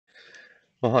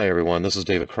Well, hi everyone. This is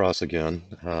David Cross again.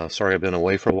 Sorry I've been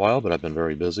away for a while, but I've been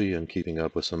very busy and keeping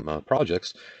up with some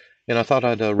projects. And I thought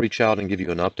I'd reach out and give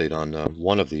you an update on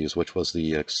one of these, which was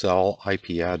the Excel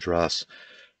IP address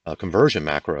conversion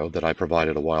macro that I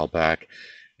provided a while back.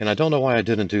 And I don't know why I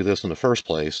didn't do this in the first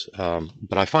place,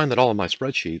 but I find that all of my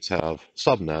spreadsheets have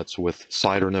subnets with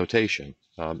CIDR notation.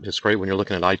 It's great when you're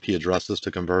looking at IP addresses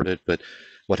to convert it, but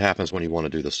what happens when you want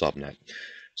to do the subnet?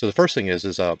 So the first thing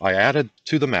is I added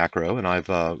to the macro, and I've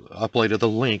uploaded the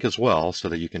link as well so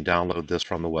that you can download this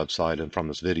from the website and from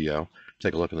this video.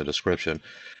 Take a look in the description.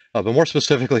 But more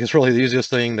specifically, it's really the easiest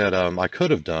thing that I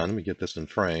could have done. Let me get this in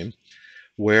frame.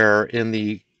 Where in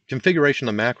the configuration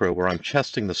of the macro where I'm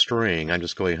testing the string, I'm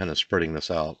just going ahead and spreading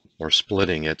this out or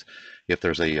splitting it if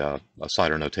there's a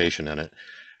CIDR notation in it.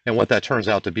 And what that turns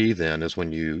out to be then is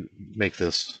when you make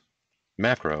this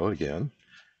macro again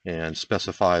and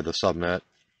specify the subnet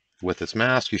with its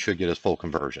mask, you should get its full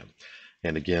conversion.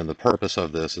 And again, the purpose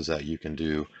of this is that you can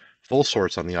do full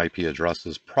sorts on the IP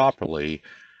addresses properly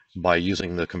by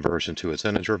using the conversion to its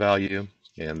integer value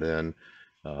and then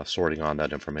sorting on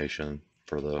that information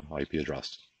for the IP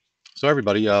address. So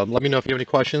everybody, let me know if you have any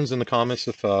questions in the comments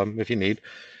if you need.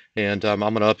 And I'm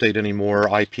going to update any more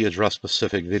IP address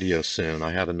specific videos soon.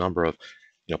 I have a number of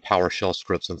PowerShell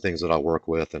scripts and things that I work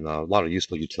with, and a lot of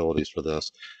useful utilities for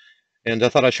this. And I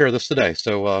thought I'd share this today.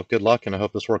 So good luck, and I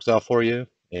hope this works out for you.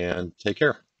 And take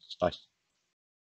care. Bye.